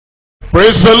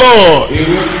Praise the Lord.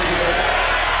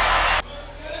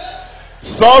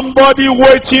 Somebody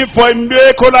waiting for a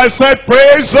miracle. I said,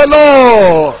 praise the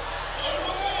Lord.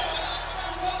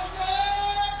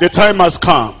 The time has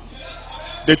come.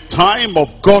 The time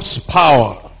of God's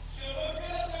power.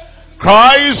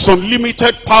 Christ's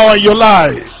unlimited power in your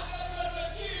life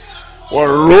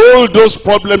will roll those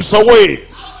problems away.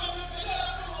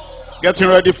 Getting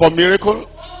ready for miracle?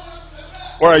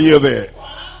 Where are you there?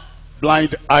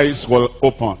 Blind eyes will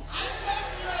open.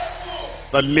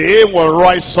 The lame will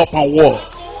rise up and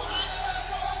walk.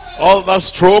 All that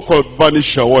stroke will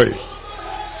vanish away.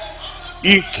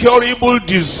 Incurable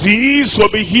disease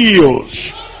will be healed.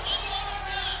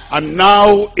 And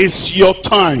now is your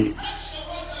time.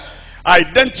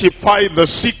 Identify the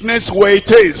sickness where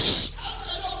it is.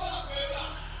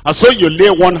 And so you lay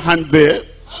one hand there,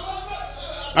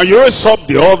 and you raise up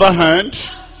the other hand,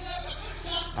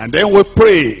 and then we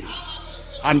pray,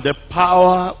 and the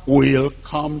power will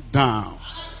come down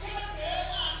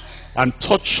and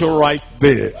touch you right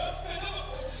there.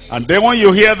 And then when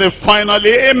you hear the final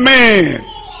amen,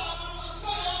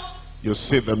 you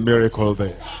see the miracle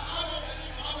there.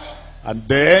 And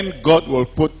then God will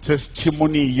put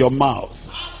testimony in your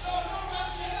mouth.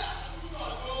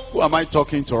 Who am I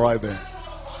talking to right there?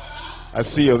 I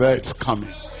see you there, it's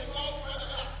coming.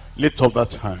 Lift up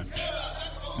that hand.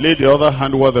 Lay the other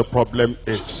hand where the problem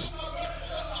is.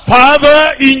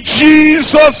 Father, in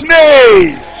Jesus'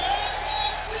 name,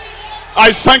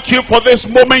 I thank you for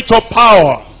this moment of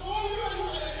power.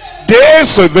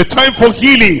 This is the time for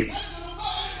healing,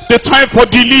 the time for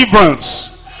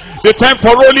deliverance, the time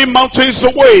for rolling mountains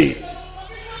away,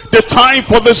 the time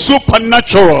for the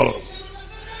supernatural.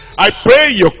 I pray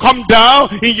you come down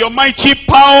in your mighty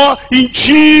power in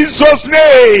Jesus'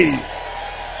 name.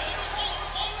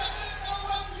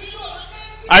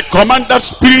 I command that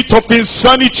spirit of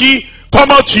insanity,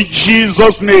 come out in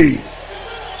Jesus' name.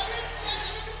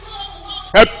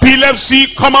 Epilepsy,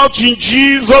 come out in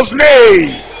Jesus'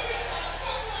 name.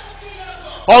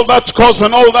 All that cause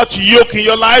and all that yoke in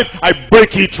your life, I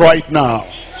break it right now.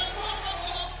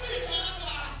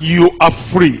 You are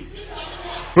free.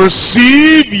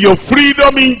 Receive your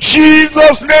freedom in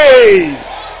Jesus' name.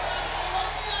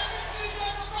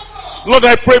 Lord,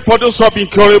 I pray for those who have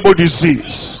incurable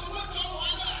disease.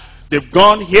 They've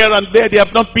gone here and there, they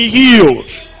have not been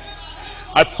healed.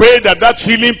 I pray that that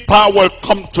healing power will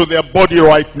come to their body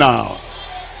right now.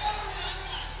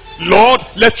 Lord,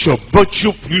 let your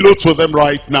virtue flow to them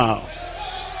right now.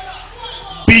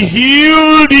 Be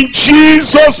healed in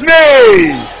Jesus'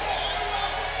 name.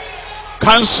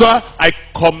 Cancer, I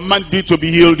command you to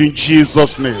be healed in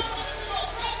Jesus' name.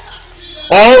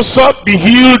 Also, be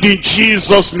healed in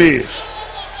Jesus' name.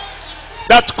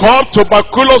 That called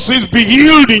tuberculosis, be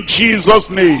healed in Jesus'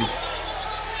 name.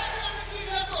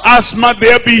 Asthma,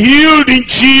 there, be healed in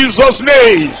Jesus'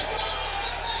 name.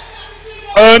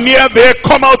 Hernia, there,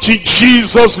 come out in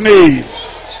Jesus' name.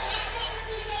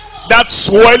 That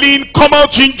swelling, come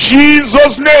out in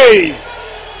Jesus' name.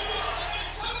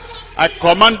 I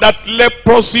command that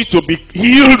leprosy to be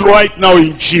healed right now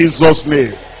in Jesus'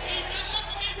 name.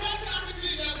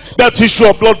 That issue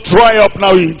of blood dry up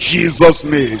now in Jesus'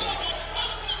 name.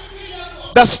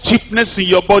 That stiffness in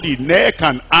your body, neck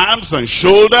and arms and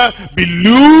shoulder, be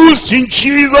loosed in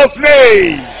Jesus'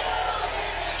 name.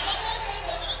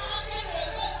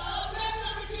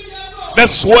 That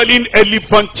swelling,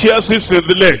 elephantiasis in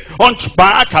the leg,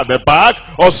 hunchback at the back,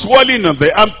 or swelling in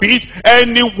the armpit,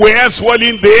 anywhere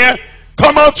swelling there,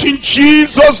 come out in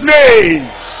Jesus' name.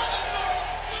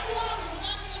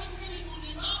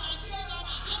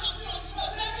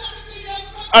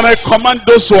 And I command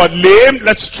those who are lame,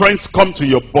 let strength come to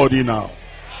your body now.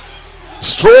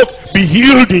 Stroke, be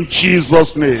healed in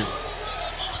Jesus' name.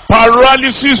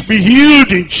 Paralysis, be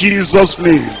healed in Jesus'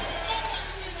 name.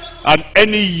 And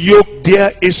any yoke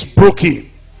there is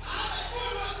broken.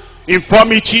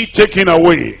 Infirmity taken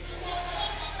away.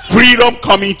 Freedom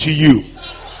coming to you.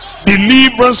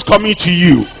 Deliverance coming to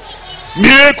you.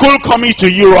 Miracle coming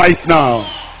to you right now.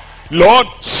 Lord,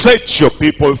 set your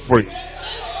people free.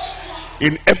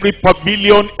 In every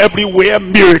pavilion, everywhere,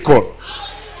 miracle.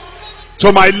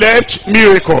 To my left,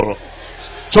 miracle.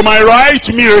 To my right,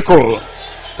 miracle.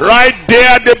 Right there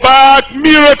at the back,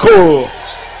 miracle.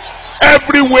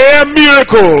 Everywhere,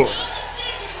 miracle.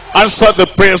 Answer the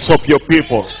prayers of your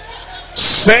people.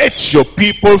 Set your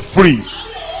people free.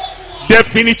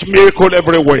 Definite miracle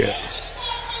everywhere.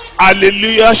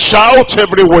 Hallelujah, shout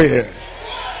everywhere.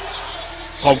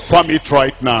 Confirm it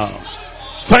right now.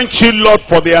 Thank you, Lord,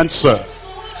 for the answer.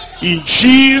 In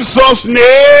Jesus'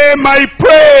 name I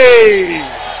pray.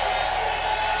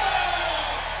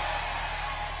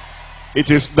 It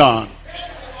is done.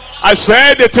 I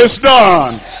said it is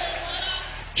done.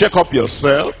 Check up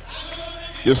yourself.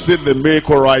 You see the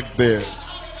miracle right there.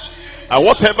 And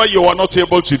whatever you were not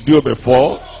able to do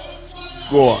before,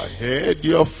 go ahead,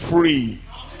 you're free.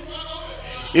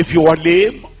 If you were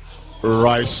lame,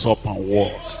 rise up and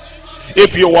walk.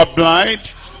 If you were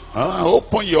blind,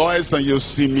 open your eyes and you'll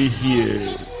see me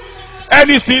here.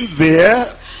 Anything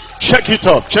there, check it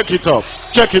up, check it up,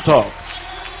 check it up.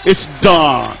 It's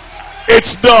done.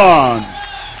 It's done.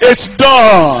 It's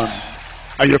done.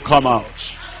 And you come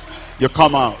out. You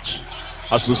come out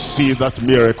as you see that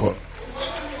miracle.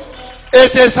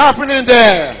 It is happening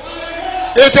there.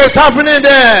 It is happening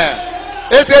there.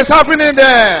 It is happening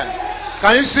there.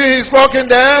 Can you see he's walking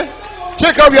there?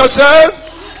 Check up yourself.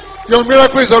 Your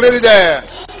miracle is already there.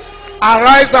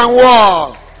 Arise and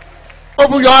walk.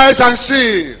 Open your eyes and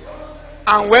see.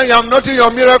 And when you have noticed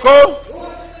your miracle,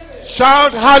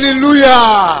 shout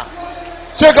hallelujah.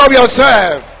 Check up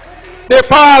yourself. The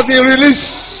power has been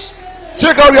released.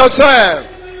 Check up yourself.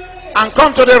 And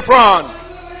come to the front.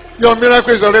 Your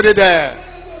miracle is already there.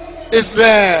 It's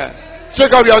there.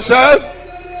 Check up yourself.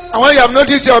 And when you have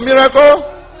noticed your miracle,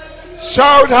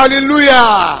 shout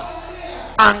hallelujah.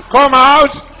 And come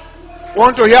out.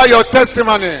 Want to hear your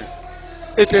testimony.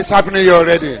 It is happening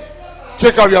already.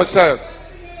 Check up yourself.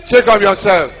 Check up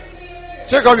yourself.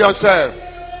 Check up yourself.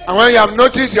 And when you have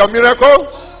noticed your miracle,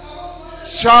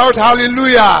 shout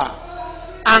hallelujah.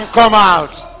 And come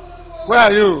out. Where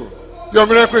are you? Your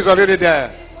miracle is already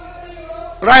there.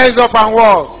 Rise up and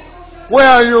walk. Where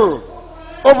are you?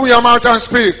 Open your mouth and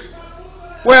speak.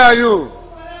 Where are you?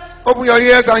 Open your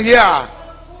ears and hear.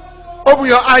 Open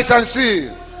your eyes and see.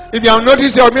 If you have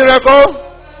noticed your miracle,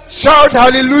 shout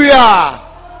hallelujah.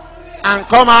 And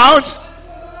come out.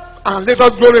 And let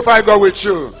us glorify God with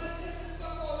you.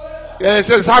 Yes,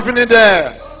 it's happening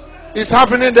there. It's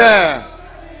happening there.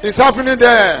 It's happening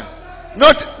there.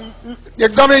 Not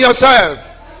examine yourself.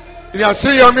 If you have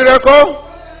seen your miracle,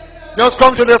 just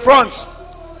come to the front.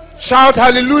 Shout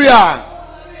hallelujah.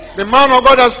 The man of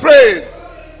God has prayed.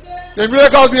 The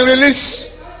miracle has been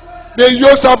released. The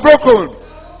yokes are broken.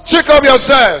 Check up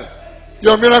yourself.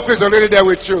 Your miracle is already there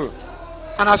with you.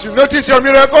 And as you notice your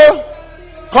miracle,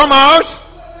 come out.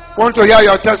 Want to hear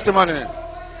your testimony.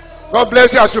 God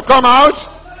bless you as you come out.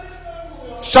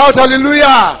 Shout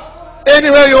hallelujah.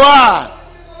 Anywhere you are,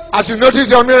 as you notice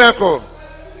your miracle.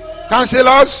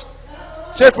 Counselors,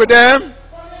 check with them.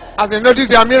 As they notice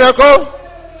their miracle,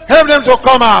 help them to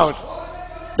come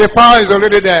out. The power is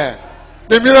already there.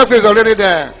 The miracle is already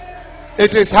there.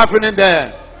 It is happening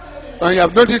there. When you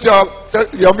have noticed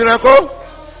your miracle,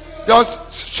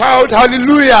 just shout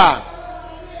hallelujah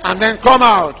and then come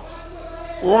out.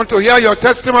 We want to hear your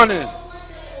testimony.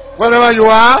 Wherever you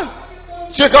are,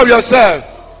 check up yourself.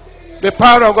 The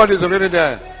power of God is already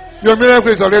there. Your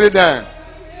miracle is already there.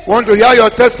 We want to hear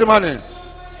your testimony.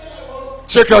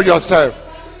 Check out yourself.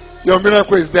 Your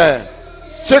miracle is there.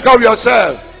 Check up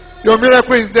yourself. Your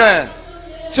miracle is there.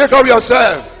 Check up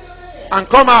yourself and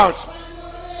come out.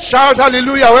 Shout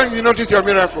hallelujah when you notice your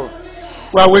miracle.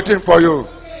 We are waiting for you.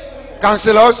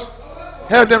 Counselors,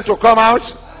 help them to come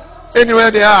out anywhere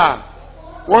they are.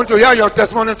 Want to hear your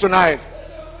testimony tonight.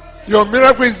 Your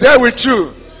miracle is there with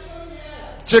you.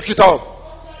 Check it up.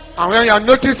 And when you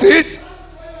notice it,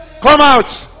 come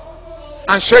out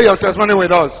and share your testimony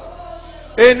with us.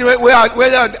 Anyway,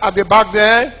 whether at the back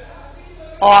there,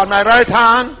 or on my right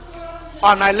hand, or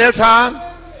on my left hand,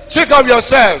 check up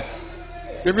yourself.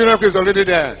 The miracle is already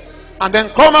there. And then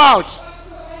come out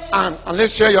and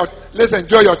let's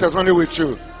enjoy your testimony with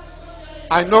you.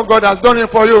 I know God has done it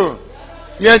for you.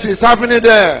 Yes, it's happening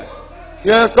there.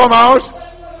 Yes, come out.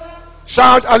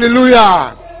 Shout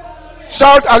hallelujah.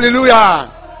 Shout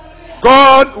hallelujah.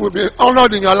 God will be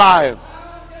honored in your life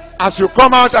as you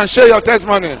come out and share your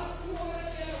testimony.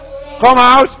 Come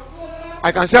out.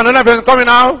 I can see another person coming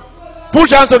out. Put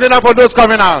hands together for those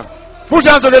coming out. Put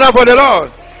hands together for the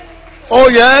Lord. Oh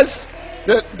yes,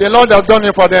 the Lord has done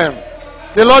it for them.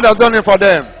 The Lord has done it for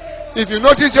them. If you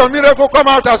notice your miracle, come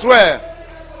out as well.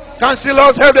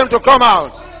 Counselors, help them to come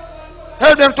out.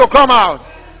 Help them to come out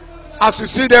as you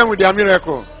see them with their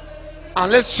miracle.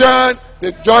 And let's share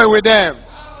the joy with them.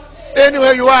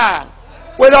 Anywhere you are,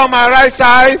 whether on my right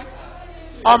side,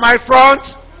 on my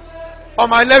front, on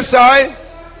my left side,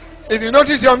 if you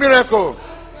notice your miracle,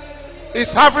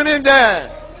 it's happening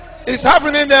there. It's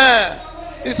happening there.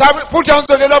 It's happening. Put your hands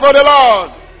together for the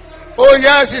Lord. Oh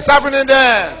yes, it's happening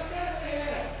there.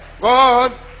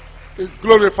 God is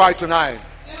glorified tonight.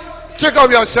 Check up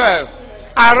yourself.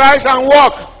 Arise and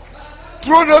walk.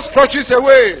 Throw those crutches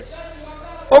away.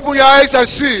 Open your eyes and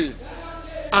see.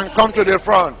 And come to the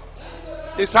front.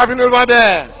 It's happening over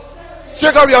there.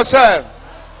 Check up yourself.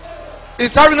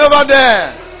 It's happening over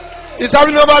there. It's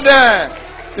happening over there.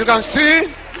 You can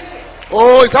see.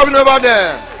 Oh, it's happening over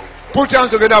there. Put your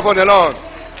hands together for the Lord.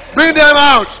 Bring them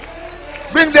out.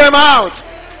 Bring them out.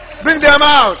 Bring them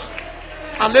out.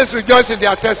 And let's rejoice in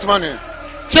their testimony.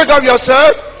 Check up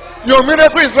yourself. Your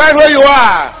miracle is right where you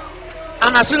are.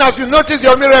 And as soon as you notice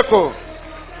your miracle,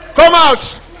 come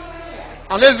out.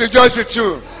 And let's rejoice with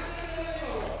you.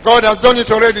 God has done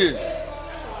it already.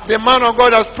 The man of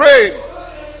God has prayed.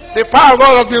 The power of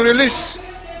God has been released.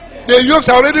 The yokes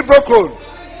are already broken.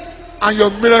 And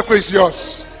your miracle is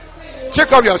yours.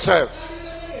 Check up yourself.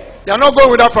 You are not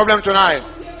going with that problem tonight.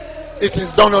 It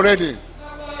is done already.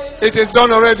 It is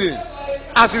done already.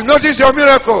 As you notice your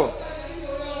miracle,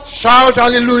 shout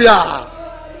hallelujah.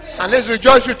 And let's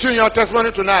rejoice with you in your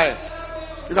testimony tonight.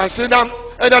 You can see them,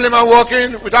 elderly man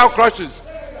walking without crutches.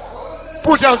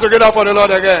 Put your hands together for the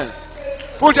Lord again.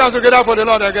 Put your hands together for the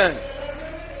Lord again.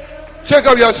 Check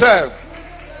up yourself.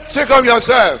 Check up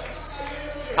yourself.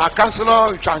 Our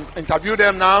counselor, you can interview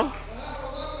them now.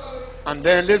 And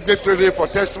then let's get ready for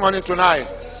testimony tonight.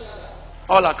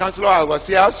 All our counselors, our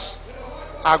overseers,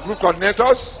 our group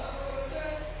coordinators,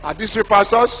 our district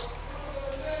pastors.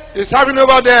 It's happening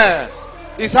over there.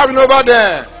 It's happening over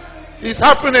there. It's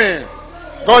happening.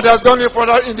 God has done it for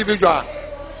that individual.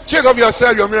 Check up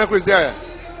yourself, your miracle is there.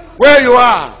 Where you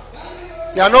are,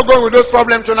 you are not going with those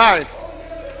problems tonight.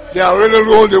 They are already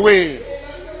rolled away.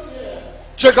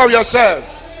 Check up yourself.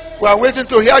 We are waiting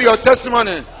to hear your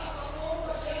testimony.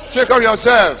 Check up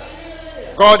yourself.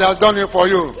 God has done it for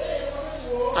you.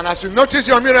 And as you notice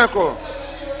your miracle,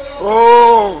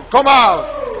 oh, come out.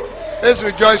 Let's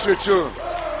rejoice with you.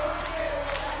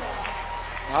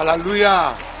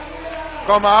 Hallelujah.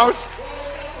 Come out.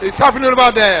 It's happening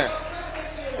over there.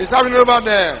 It's happening over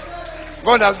there.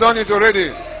 God has done it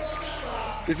already.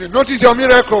 If you notice your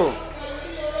miracle,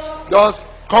 just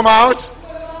come out,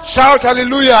 shout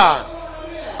hallelujah,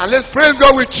 and let's praise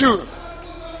God with you.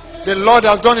 The Lord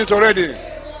has done it already.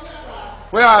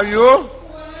 Where are you?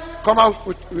 Come out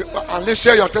and let's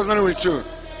share your testimony with you.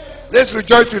 Let's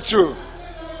rejoice with you.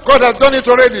 God has done it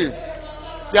already.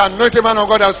 The anointed man of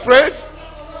God has prayed.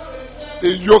 The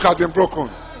yoke has been broken.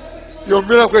 Your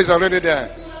miracle is already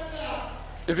there.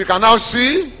 If you can now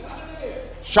see,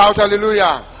 shout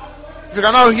hallelujah. If you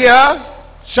can now hear,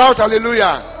 shout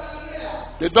hallelujah.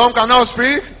 The dumb can now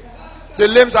speak. The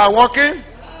limbs are walking.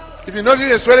 If you notice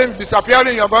the swelling disappearing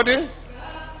in your body,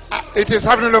 it is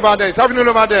happening over there. It's happening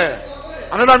over there.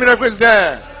 Another miracle is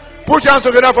there. Put your hands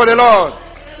together for the Lord.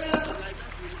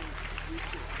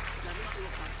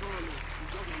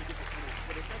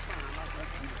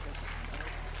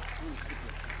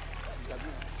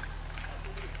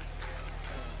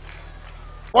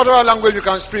 Whatever language you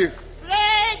can speak.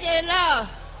 Praise the Lord.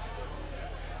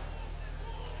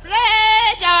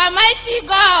 Praise our mighty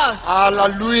God.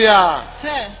 Hallelujah.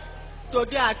 Hey,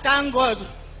 today I thank God.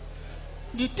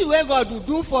 The thing where God will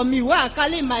do for me, where I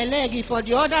carry my leg for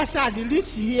the other side,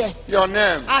 this here. Your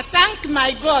name? I thank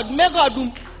my God. May God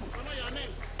do.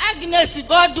 Agnes,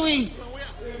 God doing.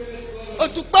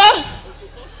 Otukpo.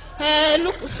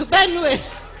 Look, Benue.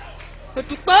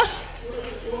 Otukpo.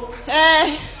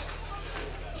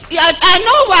 I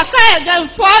know Waka again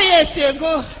 4 years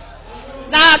ago.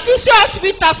 Now, this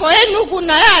hospital for Enugu,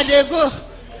 now they go.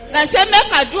 They say,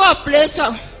 make I do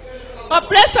operation.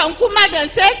 Operation, Kuma, then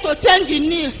say to send the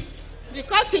knee.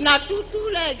 Because in a two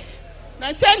leg.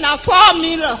 They say, now 4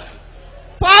 million.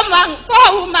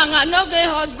 Poor woman, I no get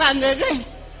husband again.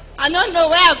 I don't know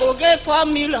where I go get 4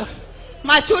 million.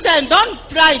 My children don't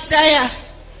try tire.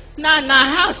 Now,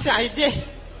 house I did.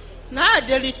 Now,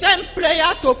 they return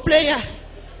player to player.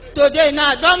 Today,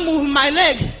 now, don't move my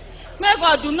leg. May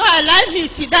God do not allow me to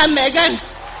sit down again.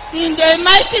 In the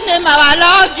mighty name of our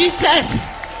Lord Jesus.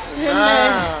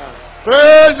 Amen.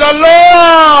 Praise the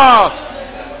Lord.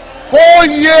 4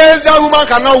 years that woman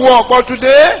cannot walk. But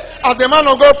today, as the man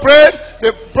of God prayed,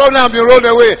 the problem has been rolled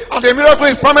away. And the miracle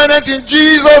is permanent in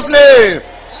Jesus' name.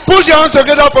 Put your hands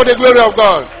together for the glory of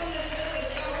God.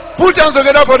 Put your hands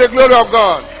together for the glory of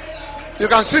God. You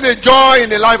can see the joy in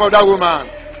the life of that woman.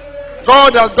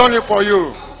 God has done it for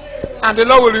you. And the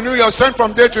Lord will renew your strength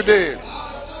from day to day.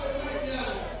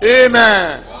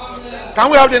 Amen. Can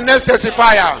we have the next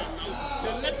testifier?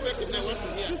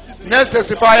 Next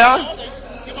testifier.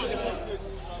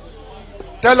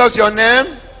 Tell us your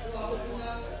name.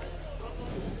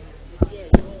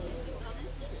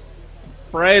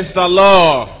 Praise the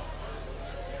Lord.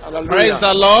 Hallelujah. Praise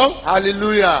the Lord.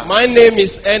 Hallelujah. My name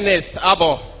is Ernest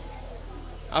Abo.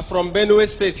 I'm from Benue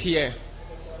State here.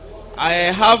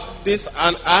 I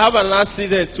have an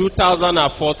accident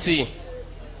 2014.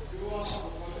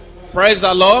 Praise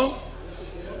the Lord.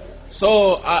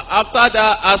 So after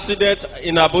that accident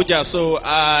in Abuja,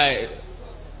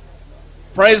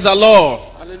 praise the Lord.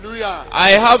 Hallelujah.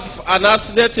 I have an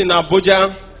accident in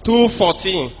Abuja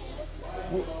 2014.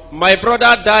 My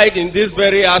brother died in this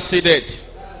very accident.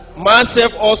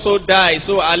 Myself also died,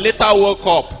 so I later woke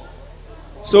up.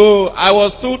 So I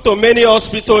was took to many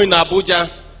hospitals in Abuja.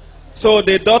 So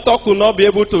the doctor could not be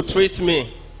able to treat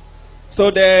me. So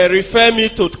they refer me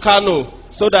to Kano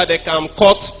so that they can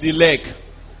cut the leg.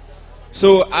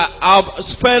 So I've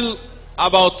spent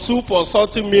about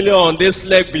 2.something million on this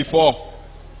leg before.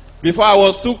 Before I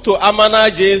was took to Amana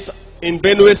Jays in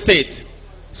Benue State.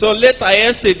 So later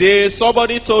yesterday,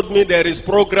 somebody told me there is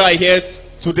program here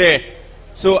today.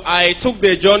 So I took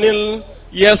the journey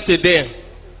yesterday.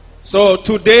 So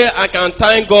today I can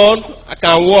thank God, I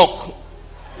can walk.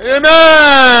 Amen.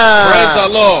 Praise the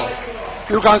Lord.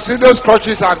 You can see those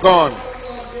crutches are gone.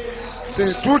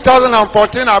 Since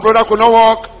 2014, our brother could not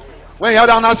walk when he had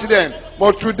an accident.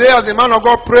 But today, as the man of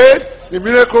God prayed, the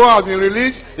miracle has been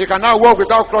released. He can now walk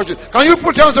without crutches. Can you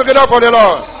put your hands together for the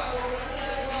Lord?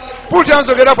 Put your hands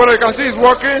together for the Lord. You can see he's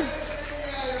walking.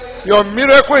 Your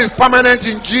miracle is permanent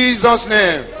in Jesus'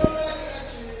 name.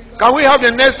 Can we have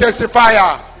the next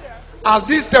testifier? As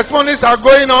these testimonies are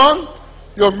going on,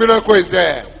 your miracle is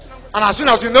there. And as soon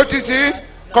as you notice it,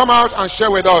 come out and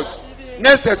share with us.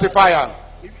 Next testifier.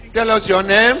 Tell us your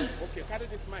name.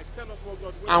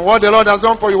 And what the Lord has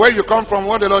done for you. Where you come from,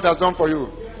 what the Lord has done for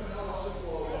you.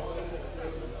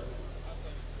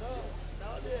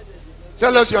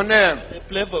 Tell us your name.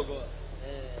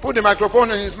 Put the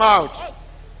microphone in his mouth.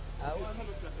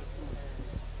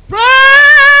 Praise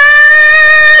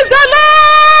the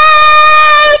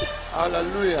Lord!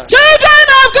 Hallelujah. Children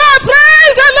of God,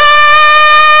 praise the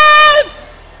Lord!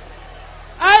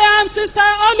 I am Sister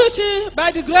Oluchi.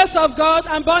 By the grace of God,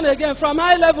 I'm born again from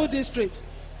High Level District.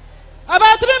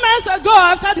 About 3 months ago,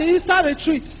 after the Easter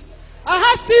retreat, I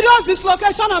had serious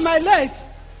dislocation on my leg.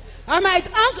 And my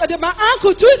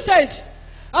ankle twisted.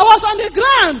 I was on the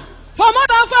ground for more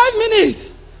than 5 minutes,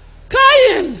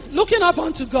 crying, looking up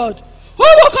unto God. Who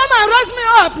will come and raise me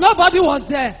up? Nobody was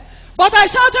there. But I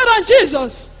shouted on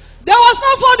Jesus. There was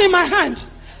no phone in my hand.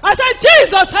 I said,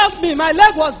 Jesus, help me. My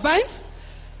leg was bent.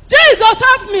 Jesus,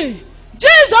 help me.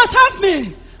 Jesus, help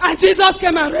me. And Jesus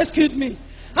came and rescued me. And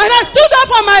I stood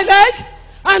up on my leg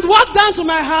and walked down to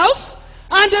my house.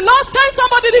 And the Lord sent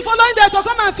somebody the following day to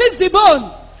come and fix the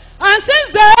bone. And since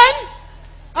then,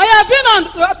 I have been on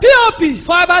POP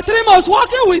for about 3 months,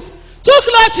 working with 2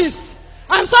 clutches.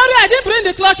 I'm sorry I didn't bring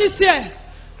the clutches here.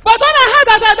 But when I heard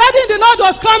that our daddy in the Lord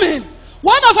was coming,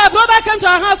 one of our brothers came to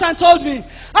our house and told me,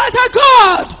 I said,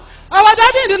 God, our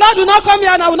daddy in the Lord will not come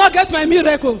here and I will not get my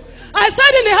miracle. I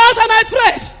stayed in the house and I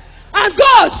prayed. And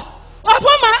God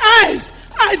opened my eyes.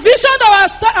 I visioned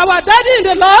our daddy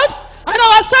in the Lord and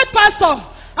our state pastor.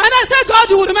 And I said, God,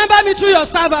 you will remember me through your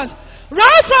servant.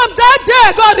 Right from that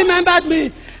day, God remembered me.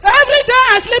 Every day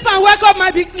I sleep and wake up, my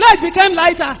leg became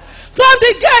lighter. From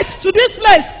the gate to this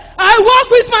place, I walk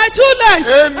with my 2 legs.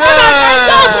 Amen. And I can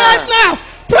talk right now.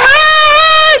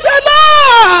 Praise the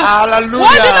Lord. Hallelujah.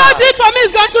 What the Lord did for me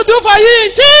is going to do for you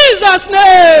in Jesus'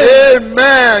 name.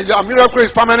 Amen. Your miracle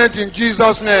is permanent in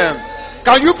Jesus' name.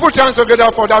 Can you put hands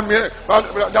together for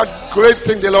that great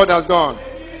thing the Lord has done?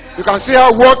 You can see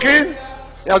her walking.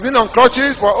 He has been on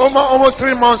crutches for almost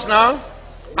 3 months now.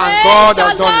 And God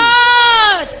has done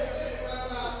it.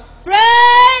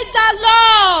 Praise the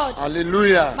Lord.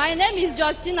 Hallelujah. My name is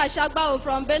Justina Shagbao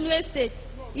from Benue State,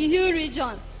 Ihu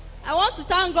region. I want to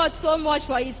thank God so much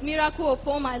for his miracle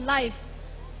upon my life.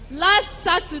 Last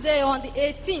Saturday on the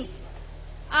 18th,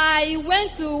 I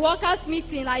went to workers'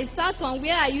 meeting. I sat on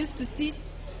where I used to sit.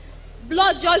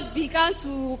 Blood just began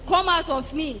to come out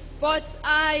of me. But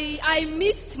I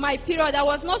missed my period. I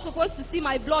was not supposed to see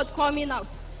my blood coming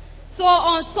out. So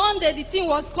on Sunday, the thing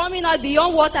was coming out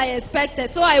beyond what I expected.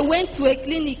 So I went to a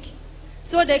clinic.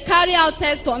 So they carry out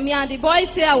tests on me and the boy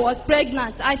said I was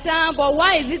pregnant. I said, but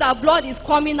why is it that blood is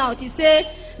coming out? He said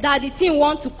that the thing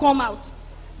wants to come out.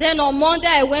 Then on Monday,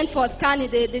 I went for scanning.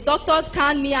 The doctor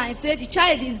scanned me and said the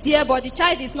child is there, but the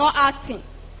child is not acting.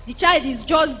 The child is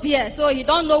just there, so he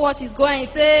don't know what is going. He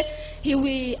said he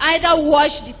will either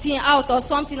wash the thing out or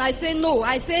something. I say no.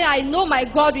 I say I know my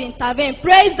God will intervene.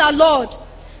 Praise the Lord.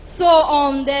 So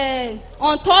on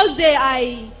Thursday,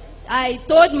 I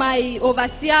told my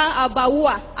overseer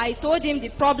Abawa. I told him the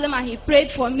problem and he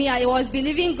prayed for me. I was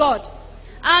believing God.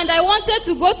 And I wanted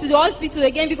to go to the hospital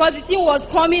again because the thing was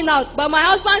coming out. But my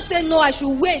husband said no, I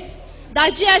should wait.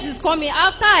 that GS is coming.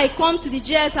 After I come to the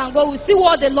GS and go, we'll see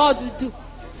what the Lord will do.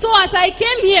 So as I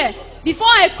came here, before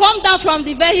I come down from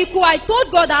the vehicle, I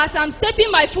told God that as I'm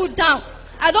stepping my foot down,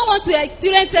 I don't want to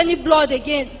experience any blood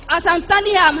again. As I'm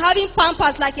standing here, I'm having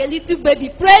pampers like a little baby.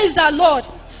 Praise the Lord.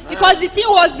 Because the thing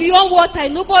was beyond what I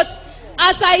know. But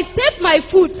as I step my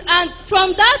foot, and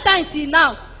from that time till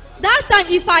now, that time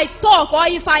if I talk or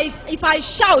if I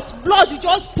shout, blood will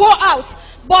just pour out.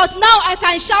 But now I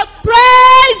can shout,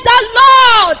 praise the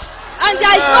Lord! And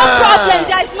there is no problem,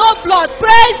 there is no blood.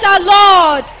 Praise the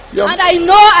Lord! And I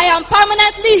know I am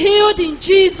permanently healed in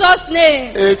Jesus'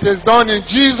 name. It is done in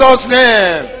Jesus'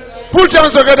 name. Put your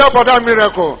hands together for that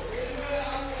miracle.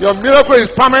 Your miracle is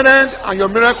permanent and your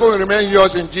miracle will remain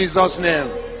yours in Jesus' name.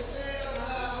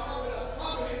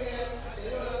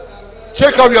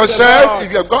 Check up yourself.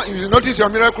 If you notice your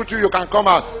miracle too, you can come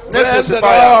out. Next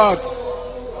testifier.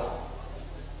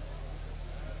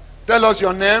 Tell us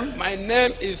your name. My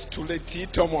name is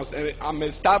Tuleti Thomas. I'm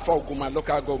a staff of Guma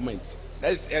local government.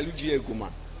 That's LGA Guma.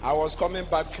 I was coming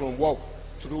back from work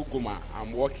through Guma.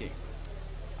 I'm working.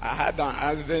 I had an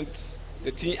accident.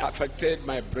 The thing affected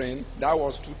my brain. That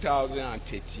was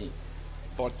 2013.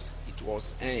 But it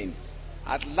was end.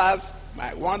 At last,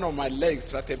 one of my legs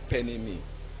started paining me.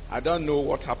 I don't know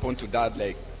what happened to that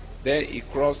leg. Then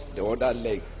it crossed the other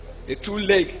leg. The two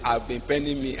legs have been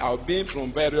paining me. I've been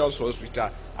from various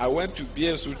hospitals. I went to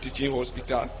BSU teaching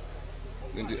hospital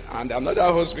and another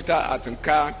hospital at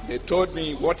Nka. They told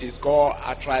me what is called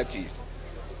arthritis.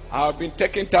 I've been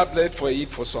taking tablets for it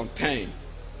for some time,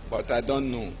 but I don't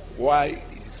know why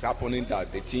it's happening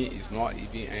that the thing is not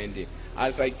even ending.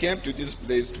 As I came to this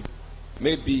place,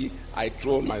 maybe I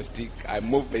throw my stick, I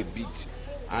move a bit,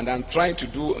 and I'm trying to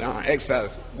do an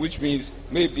exercise, which means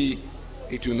maybe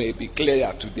it may be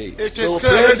clear today. It is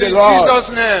clear in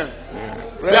Jesus' name.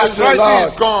 The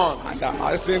arthritis is gone. And I'm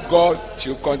asking God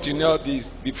should continue this.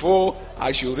 Before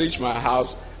I should reach my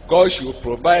house, God should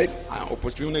provide an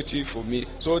opportunity for me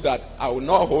so that I will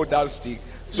not hold that stick.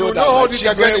 So you that know my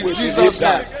children will Jesus' believe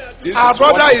name. that Our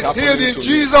brother is healed in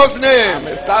Jesus' name. I'm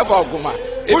a staff of Guma.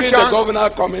 Even the governor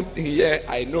coming here,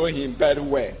 I know him very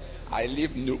well. I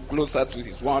live closer to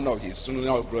one of his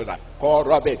senior brother called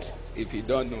Robert. If you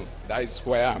don't know, that is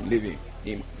where I'm living.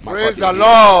 In Praise the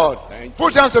Lord.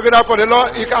 Put hands together for the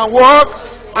Lord. He can walk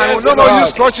and will no more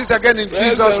use crutches again in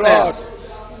Jesus' name.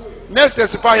 Next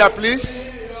testifier,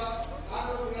 please.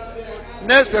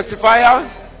 Next testifier.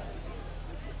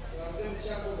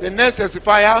 The next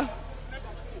testifier.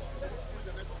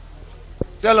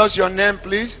 Tell us your name,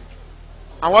 please,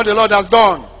 and what the Lord has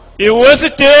done. It was a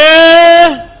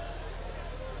day.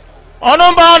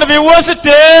 Honorable, it was a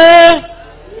day.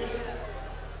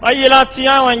 Ayela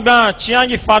tia wangba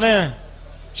chiangi fane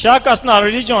shakas na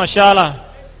religion shala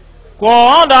ko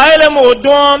onda ele mo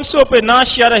dom sope na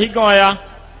shara higoya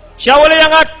shawole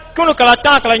yanga kunu kala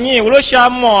takla nyi ulo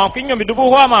shamo kinyo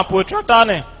midubu hwa ma potrata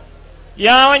ne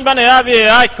ya wangba ne yabe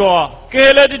aiko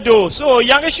kele dido so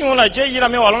yanga shunla je yira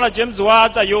me walona james wa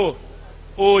za yo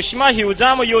o shima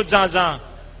hiuzamo yo zanzan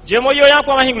jemo yo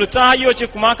yakwa mahinglu ta yo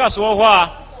chikumaka so hwa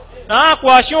na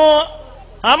kwa shon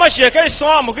ama sheke so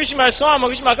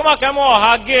mukishima kama kama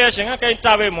hage shenga kai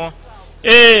tabe mo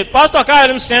pastor ka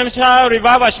elim sem cha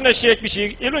revival shine shake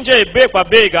bishi ilunje be kwa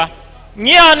bega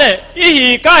nyiane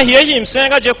ihi ka hie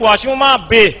senga je kwa shuma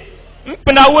be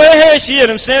mpna we he shi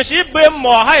elim sem shi be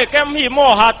mo ha kem hi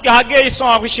mo ha hage so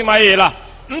akushima yela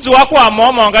nzu akwa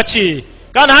mo mo ngachi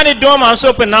kana hani do man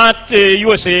so pe na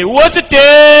USA wosite.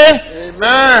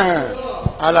 Amen.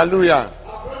 Hallelujah.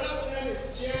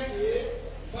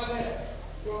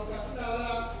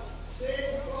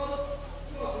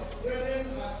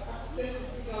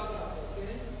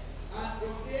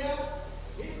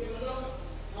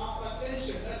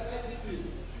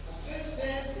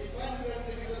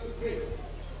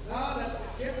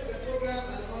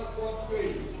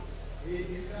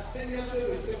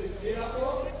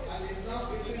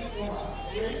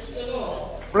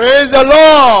 Praise the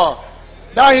Lord.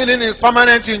 That healing is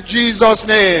permanent in Jesus'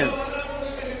 name.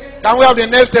 Can we have the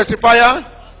next testifier?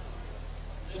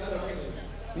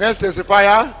 Next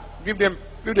testifier. Give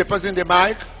the person the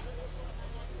mic.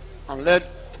 And let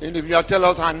the individual tell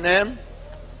us her name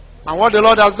and what the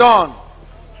Lord has done.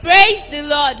 Praise the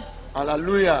Lord.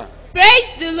 Hallelujah.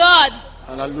 Praise the Lord.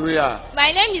 Hallelujah.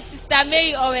 My name is Sister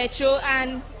Mary Owecho,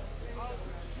 and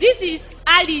this is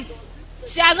Alice.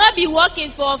 She has not been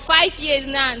working for 5 years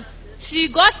now. She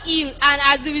got ill, and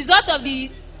as a result of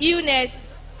the illness,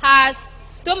 her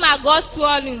stomach got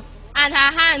swollen, and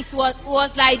her hands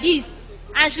was like this,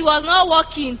 and she was not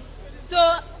working. So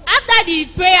after the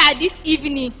prayer this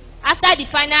evening, after the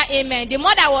final amen, the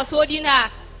mother was holding her.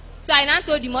 So I now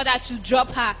told the mother to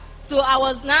drop her. So I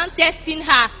was now testing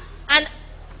her. And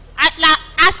as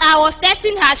I was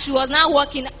testing her, she was now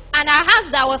walking. And her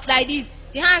hands that was like this,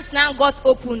 the hands now got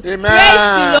open. Amen.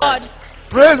 Praise the Lord.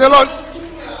 Praise the Lord.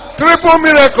 Triple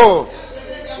miracle.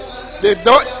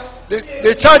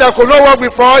 The child that could not walk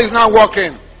before is now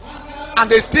walking. And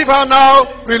the stiff hand now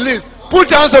released. Put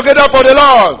your hands together for the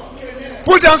Lord.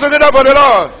 Put your hands together for the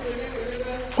Lord.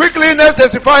 Quickly, next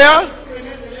testifier.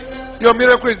 Your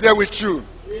miracle is there with you.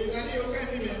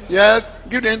 Yes,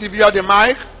 give the individual the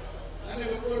mic.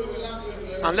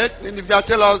 And let the individual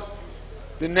tell us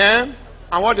the name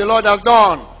and what the Lord has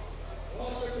done.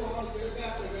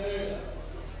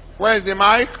 Where is the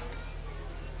mic?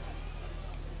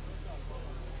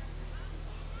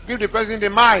 Give the person the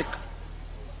mic.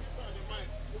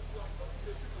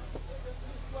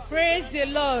 Praise the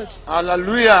Lord.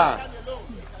 Hallelujah.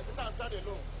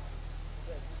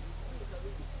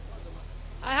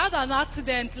 I had an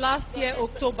accident last year,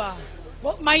 October.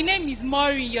 My name is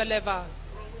Maureen Yoleva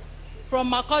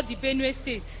from Markurdi, Benue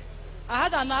State. I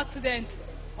had an accident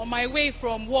on my way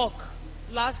from work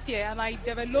last year and I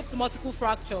developed multiple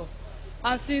fracture.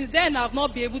 And since then, I've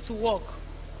not been able to walk.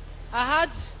 I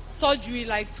had surgery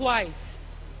like twice.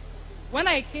 When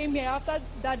I came here after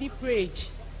Daddy prayed,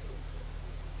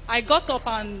 I got up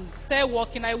and started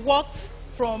walking. I walked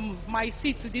from my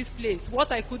seat to this place.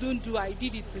 What I couldn't do, I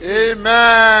did it today.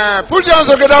 Amen. Put your hands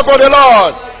together for the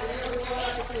Lord.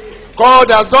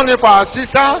 God has done it for our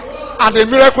sister, and the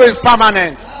miracle is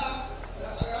permanent.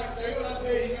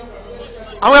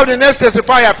 And we have the next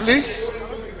testifier, please.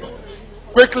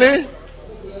 Quickly.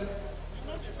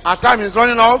 Our time is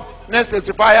running off. Next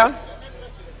testifier.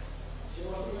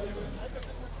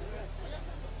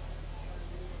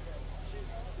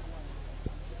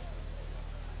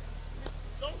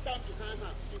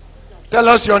 Tell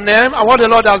us your name and what the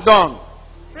Lord has done.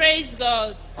 Praise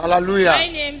God. Hallelujah. My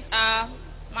name's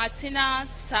Martina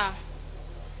Sa.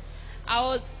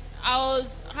 I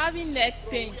was having neck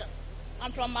pain.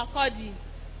 I'm from Markurdi.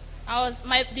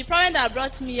 The problem that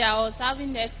brought me here, I was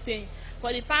having neck pain.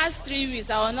 For the past 3 weeks,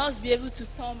 I will not be able to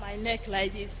turn my neck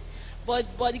like this. But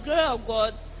the glory of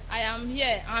God, I am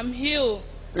here. I'm healed.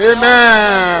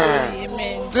 Amen.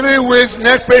 Amen. 3 weeks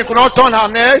neck pain, could not turn her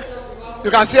neck. You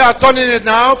can see her turning it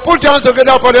now. Put your hands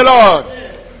together for the Lord.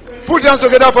 Put your hands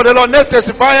together for the Lord. Next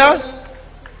testifier.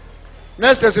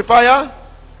 Next testifier.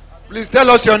 Please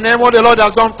tell us your name, what the Lord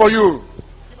has done for you.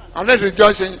 And let's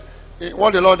rejoice in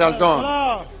what the Lord has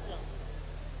done.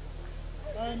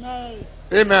 Amen.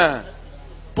 Amen.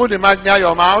 Put the mic near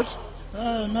your mouth.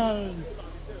 Amen.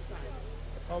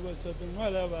 I was having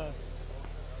whatever.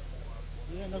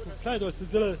 Yeah, no complaint was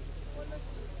the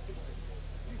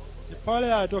Polly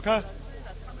Adoka.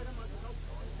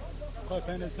 Quite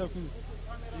penny talking.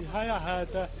 The higher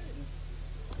hat.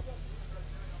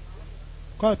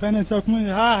 Quite penny talking.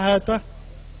 High hat.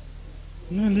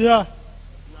 Nulia.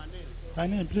 I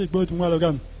need to play both well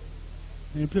again.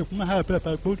 And play my hair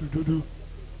pepper go to do.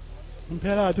 And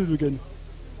pair out to again.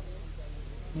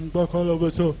 And back all over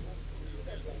so.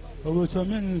 Over so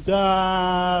many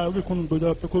we couldn't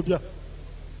go up to Cobia.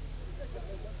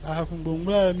 I haven't gone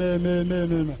where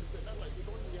me.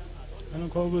 And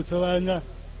call with Savannah.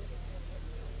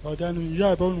 Or then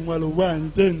Yabon well one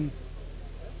then.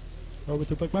 Or with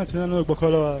the Pacman of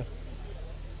Bocoloa.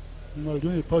 No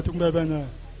doing a potting banner.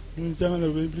 In Germany,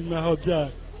 will bring my house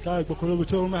here. Try Bocolo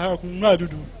to my house, Madu.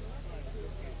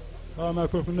 Oh, my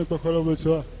prophet Bocolo was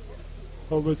so.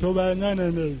 Over so by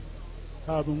 9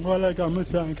 having more like a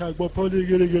Missa and Cabo Poli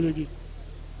Gilly.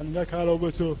 And that car over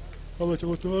so. Over to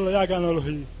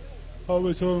Yagan.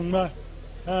 Over so my.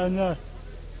 And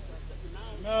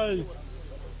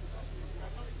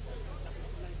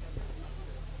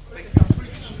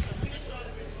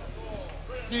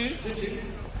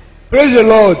Praise the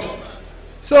Lord.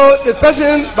 So the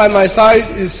person by my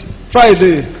side is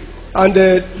Friday and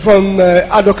from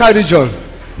Adoka region.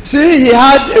 See, he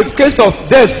had a case of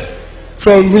death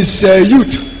from his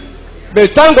youth.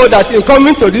 But thank God that in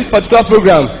coming to this particular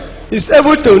program, he's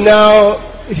able to now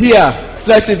hear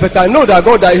slightly better. I know that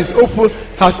God that is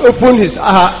has opened his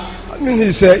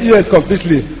ears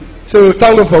completely. So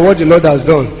thank God for what the Lord has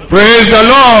done. Praise the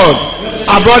Lord.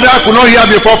 Our brother could not hear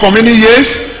before for many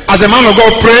years. As the man of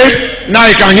God prayed, now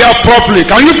he can hear properly.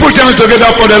 Can you put your hands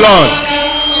together for the Lord?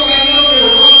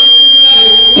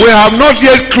 We have not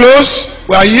yet closed.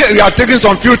 We are taking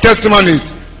some few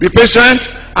testimonies. Be patient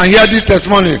and hear this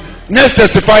testimony. Next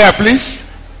testifier, please.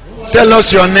 Tell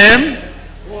us your name,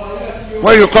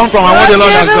 where you come from, and what the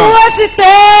Lord has done.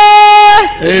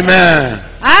 Amen.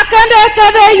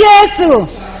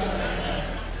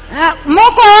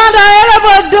 Moko onda ele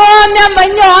bodo nyamba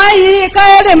nyoyi ka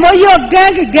ele moyo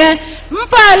gang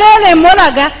mpale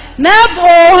molaga na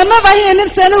bo ma bahin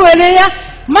senu wele ya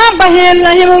ma bahin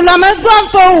la himu la mazon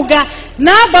touga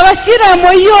na baba shira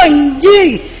moyo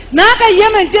ngi na ka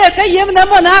yeme je ka yem na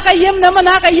mo na ka yem na mo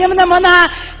na ka yem na mo na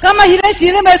kama hire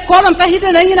shire me kolon ka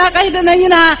hide na yina ka hide na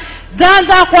yina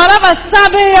zanza kwara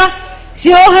basabe ya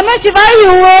shi o hama shi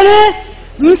bayu wele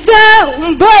mse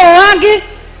mbo wangi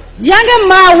yange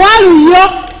ma walu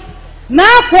yo na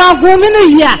kwa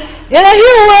guminu ya ele hi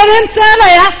wele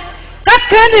msana ya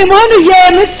kakani monu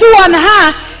ye misuan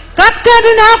ha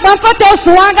kakani na kwa foto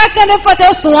suanga kene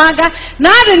foto suanga na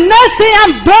the next day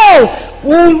I'm bo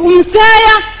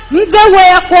msaya mzewe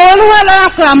ya kwa wala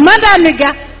kwa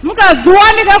madamiga muka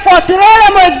zuaniga kwa terere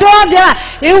mo dondia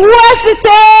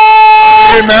iwasite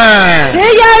Amen.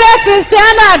 Yale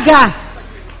Christiana ga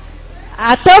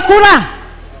atokura.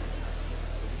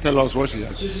 Tell us what she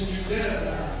has. She said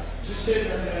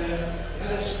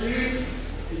that a spirit,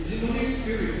 a demonic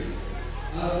spirit,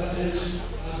 that has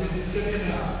been disturbing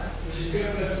her. She gave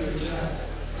birth to a child.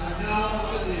 And now,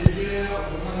 after the prayer of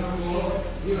the man of God,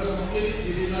 he was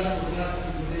completely delivered from that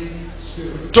demonic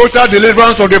spirit. Total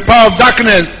deliverance from the power of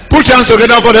darkness. Put your hands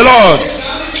together for the Lord.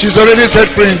 She's already set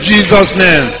free in Jesus'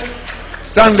 name.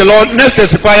 Thank the Lord. Next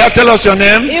testifier, tell us your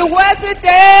name.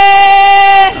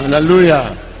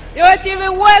 Hallelujah.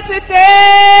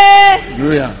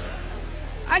 Hallelujah.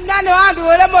 Anyano adu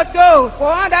ole moto ko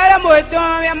anda ole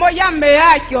moto ya mo yambe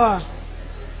akyo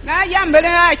na yambe le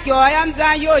akyo ya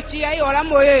mza yochi ya yola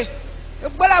moye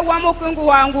gbola wa mo kungu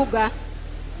wa nguga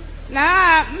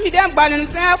na mi dem gba nu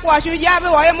se kwa shu ya be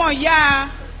wo ye mo ya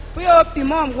puyo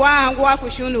pimo ngwa ngwa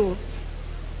kushunu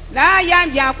na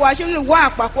yam ya kwa shunu wa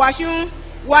pa kwa shu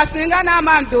wa singa na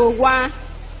mando wa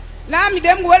na mi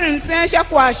dem wo nu se sha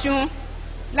kwa shu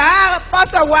na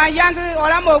pastor wa yang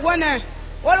ola mo gone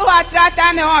olu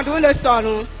atrata ne on do le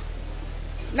sonu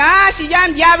na shi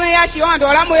jam biabe ya shi on do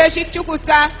la mo ye shi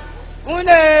chukuta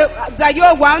une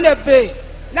zayo gwa une be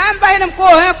na mba ene ko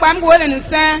he kwa mgo le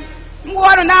nsen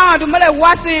mgo na on do mele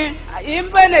wasin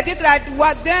imbe ne dikra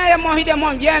wa den mo hide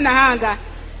mo bien na hanga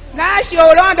na shi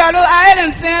olonda lo a ele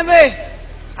nsen be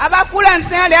aba kula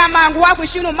nsen le ama ngwa ku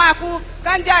shinu maku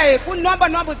kanja e ku nomba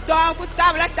don ku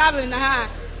tabla na ha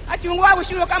achungwa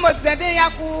kushiro kama zende ya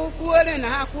kuole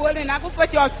na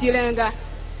kufati okilenga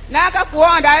na ka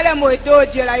kuonda ile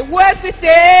moitoje la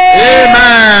iwesite.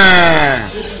 Amen.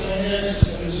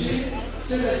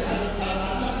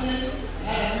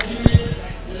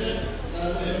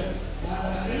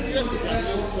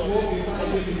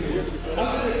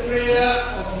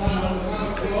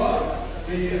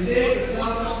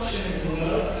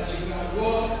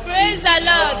 Praise the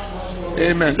Lord.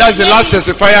 Amen. That's the last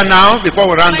testifier now before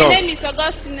we round up. My name is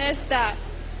Augustine Esther.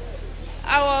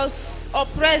 I was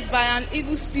oppressed by an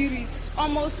evil spirit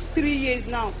almost 3 years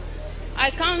now.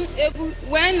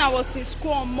 When I was in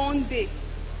school on Monday,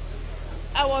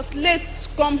 I was late to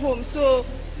come home, so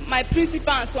my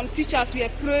principal and some teachers were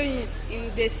praying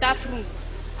in the staff room.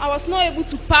 I was not able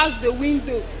to pass the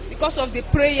window because of the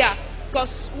prayer.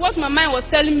 Because what my mind was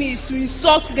telling me is to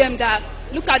insult them, that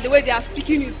look at the way they are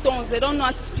speaking in tongues. They don't know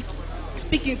how to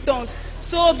speak in tongues.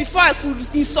 So before I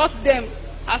could insult them,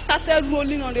 I started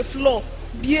rolling on the floor.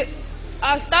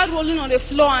 I started rolling on the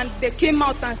floor and they came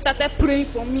out and started praying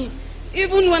for me.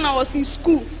 Even when I was in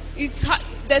school,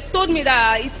 they told me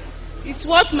that it's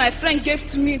what my friend gave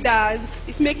to me that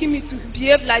is making me to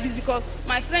behave like this, because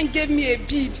my friend gave me a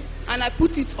bead and I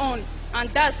put it on, and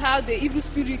that's how the evil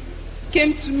spirit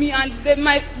came to me. And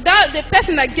the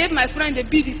person that gave my friend the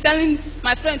bead is telling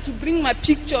my friend to bring my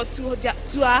picture to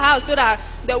her house so that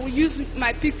they will use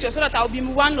my picture, so that I'll be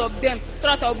one of them, so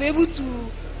that I'll be able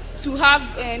to have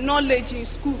knowledge in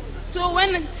school. So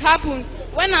when it happened,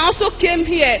 when I also came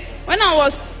here, when I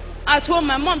was at home,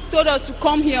 my mom told us to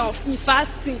come here in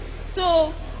fasting.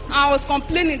 So I was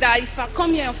complaining that if I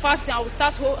come here in fasting, I will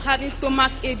start having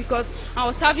stomach ache, because I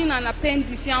was having an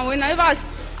appendix, and whenever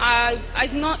I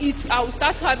did not eat, I will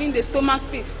start having the stomach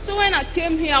pain. So when I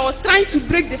came here, I was trying to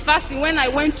break the fasting. When I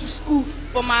went to school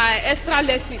for my extra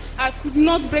lesson, I could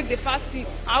not break the fasting.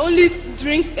 I only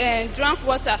drank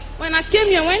water. When I came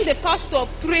here, when the pastor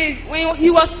prayed, when he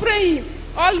was praying,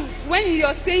 when he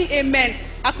was saying amen,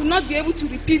 I could not be able to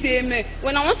repeat the amen.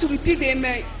 When I want to repeat the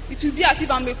amen, it will be as if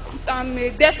I'm a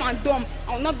deaf and dumb.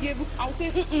 I will not be able. I will say,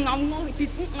 I will not repeat.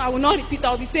 I will not repeat. I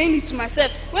will be saying it to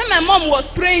myself. When my mom was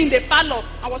praying in the parlor,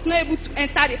 I was not able to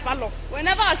enter the parlor.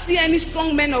 Whenever I see any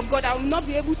strong man of God, I will not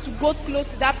be able to go close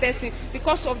to that person,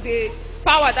 because of the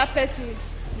power that person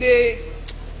is.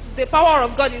 The power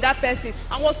of God in that person.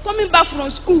 I was coming back from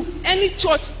school. Any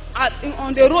church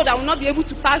on the road, I will not be able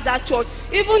to pass that church.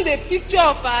 Even the picture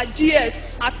of GS,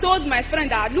 I told my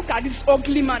friend that look at this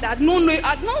ugly man. That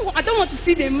I don't want to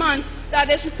see the man. That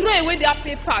they should throw away their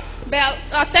paper. But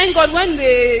I thank God when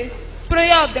the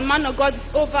prayer of the man of God is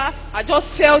over, I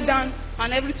just fell down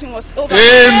and everything was over.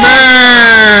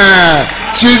 Amen.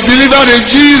 She's delivered in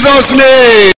Jesus'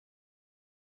 name.